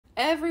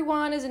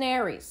Everyone is an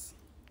Aries.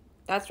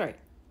 That's right.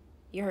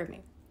 You heard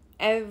me.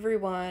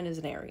 Everyone is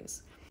an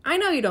Aries. I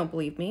know you don't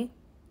believe me.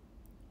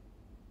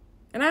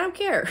 And I don't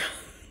care.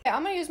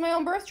 I'm gonna use my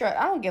own birth chart.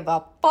 I don't give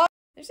a fuck.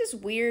 There's this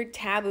weird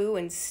taboo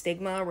and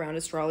stigma around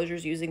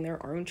astrologers using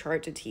their own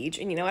chart to teach.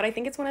 And you know what? I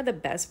think it's one of the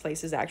best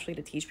places actually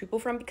to teach people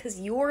from,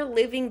 because you're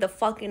living the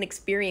fucking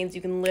experience.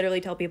 You can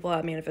literally tell people how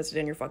it manifested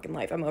in your fucking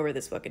life. I'm over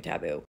this fucking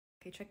taboo.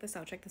 Okay, check this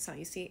out. Check this out.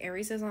 You see,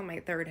 Aries is on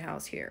my 3rd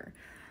house here.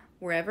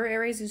 Wherever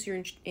Aries is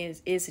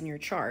in your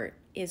chart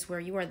is where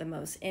you are the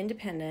most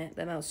independent,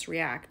 the most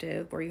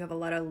reactive, where you have a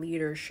lot of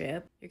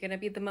leadership. You're going to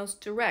be the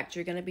most direct.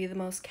 You're going to be the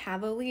most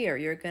cavalier.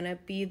 You're going to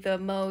be the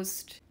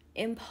most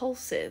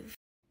impulsive.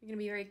 You're going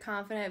to be very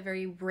confident,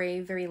 very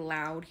brave, very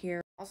loud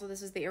here. Also,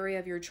 this is the area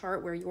of your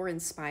chart where you're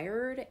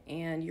inspired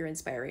and you're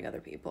inspiring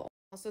other people.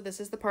 Also, this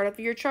is the part of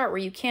your chart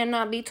where you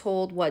cannot be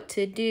told what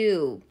to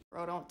do.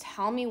 Bro, don't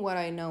tell me what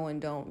I know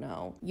and don't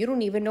know. You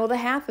don't even know the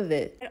half of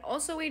it. I'd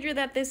also wager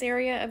that this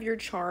area of your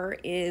chart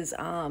is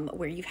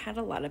where you've had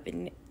a lot of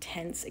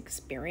intense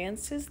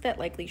experiences that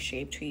likely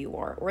shaped who you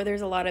are. Or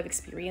there's a lot of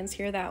experience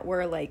here that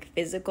were like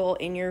physical,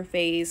 in your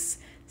face,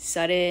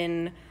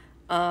 sudden,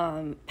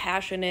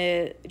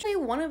 passionate. It's actually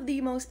one of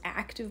the most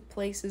active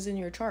places in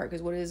your chart,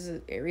 because what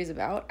is Aries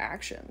about?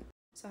 Action.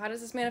 So how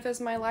does this manifest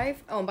in my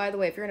life? Oh, and by the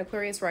way, if you're an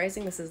Aquarius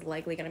rising, this is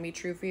likely going to be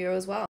true for you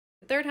as well.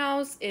 The 3rd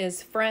house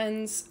is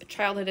friends,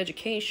 childhood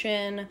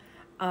education,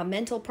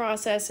 mental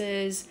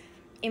processes,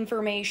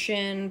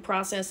 information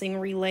processing,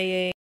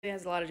 relaying. It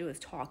has a lot to do with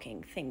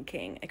talking,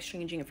 thinking,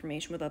 exchanging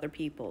information with other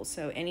people.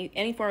 So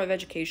any form of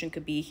education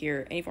could be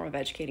here. Any form of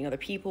educating other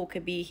people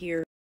could be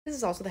here. This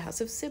is also the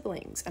house of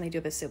siblings, and I do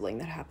have a sibling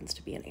that happens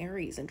to be an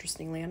Aries,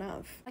 interestingly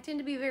enough. I tend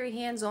to be very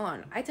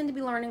hands-on. I tend to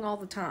be learning all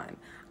the time.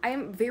 I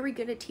am very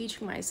good at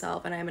teaching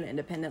myself, and I am an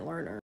independent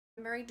learner.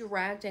 I'm very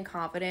direct and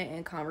confident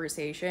in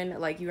conversation.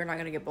 Like, you are not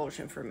going to get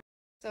bullshit from me.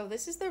 So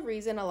this is the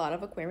reason a lot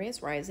of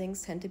Aquarius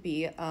risings tend to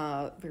be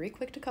very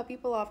quick to cut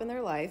people off in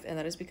their life, and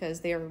that is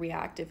because they are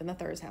reactive in the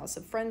 3rd house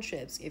of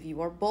friendships. If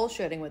you are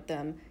bullshitting with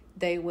them,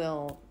 they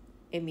will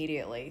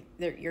immediately,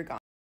 you're gone.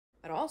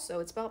 But also,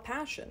 it's about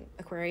passion.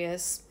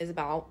 Aquarius is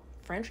about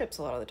friendships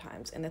a lot of the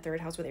times. In the 3rd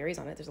house with Aries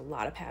on it, there's a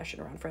lot of passion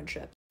around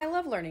friendship. I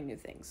love learning new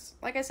things.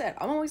 Like I said,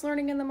 I'm always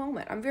learning in the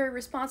moment. I'm very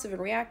responsive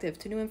and reactive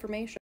to new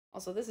information.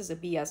 Also, this is a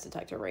BS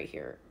detector right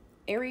here.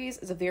 Aries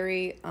is a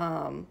very,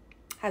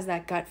 has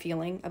that gut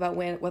feeling about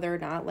whether or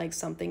not like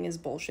something is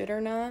bullshit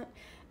or not.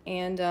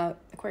 And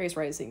Aquarius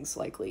risings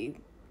likely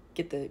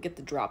get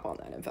the drop on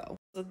that info.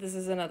 So this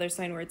is another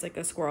sign where it's like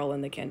a squirrel in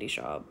the candy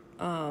shop.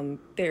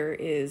 There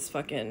is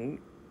fucking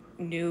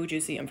new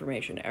juicy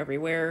information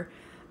everywhere.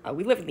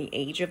 We live in the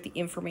age of the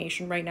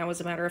information right now, as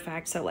a matter of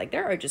fact. So like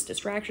there are just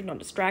distractions on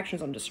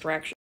distractions on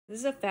distractions. This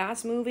is a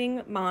fast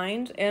moving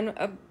mind, and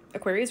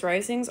Aquarius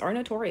risings are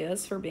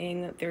notorious for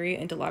being very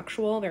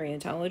intellectual, very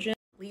intelligent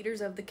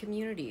leaders of the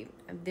community.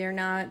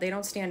 They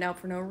don't stand out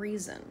for no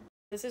reason.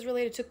 This is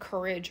related to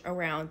courage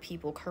around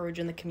people, courage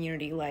in the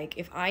community. Like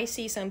if I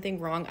see something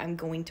wrong, I'm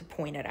going to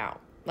point it out.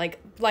 Like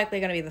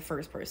likely gonna be the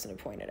first person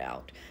to point it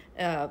out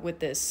with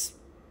this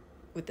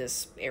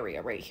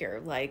area right here.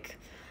 Like,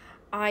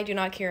 I do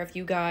not care if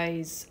you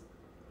guys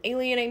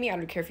alienate me. I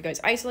don't care if you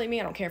guys isolate me.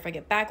 I don't care if I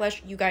get backlash.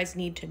 You guys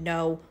need to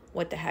know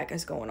what the heck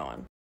is going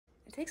on.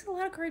 It takes a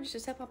lot of courage to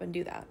step up and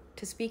do that,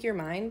 to speak your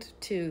mind,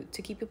 to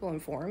keep people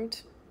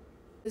informed.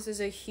 This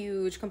is a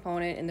huge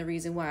component in the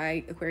reason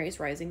why Aquarius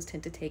risings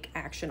tend to take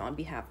action on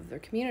behalf of their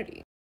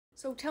community.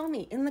 So tell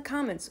me in the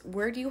comments,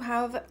 where do you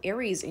have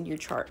Aries in your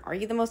chart? Are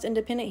you the most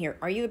independent here?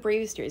 Are you the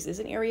bravest here? Is this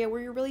an area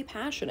where you're really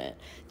passionate?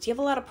 Do you have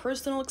a lot of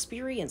personal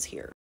experience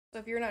here? So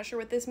if you're not sure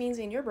what this means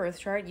in your birth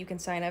chart, you can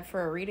sign up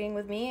for a reading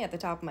with me at the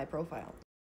top of my profile.